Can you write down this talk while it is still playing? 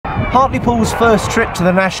Hartlepool's first trip to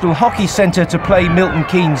the National Hockey Centre to play Milton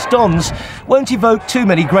Keynes Dons won't evoke too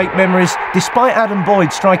many great memories, despite Adam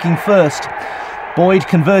Boyd striking first. Boyd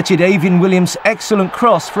converted Eifion Williams' excellent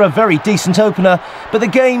cross for a very decent opener, but the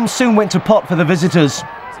game soon went to pot for the visitors.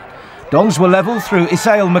 Dons were level through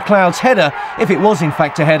Izale McLeod's header. If it was in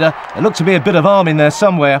fact a header, there looked to be a bit of arm in there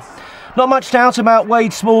somewhere. Not much doubt about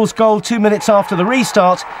Wade Small's goal 2 minutes after the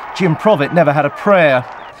restart. Jim Provett never had a prayer.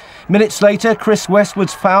 Minutes later, Chris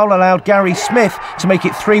Westwood's foul allowed Gary Smith to make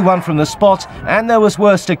it 3-1 from the spot, and there was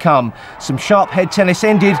worse to come. Some sharp head tennis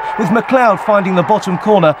ended with McLeod finding the bottom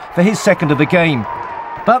corner for his second of the game.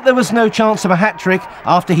 But there was no chance of a hat-trick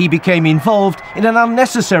after he became involved in an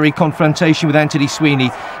unnecessary confrontation with Antony Sweeney.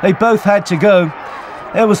 They both had to go.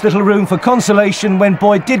 There was little room for consolation when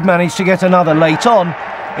Boyd did manage to get another late on.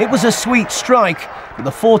 It was a sweet strike, but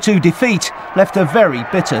the 4-2 defeat left a very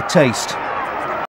bitter taste.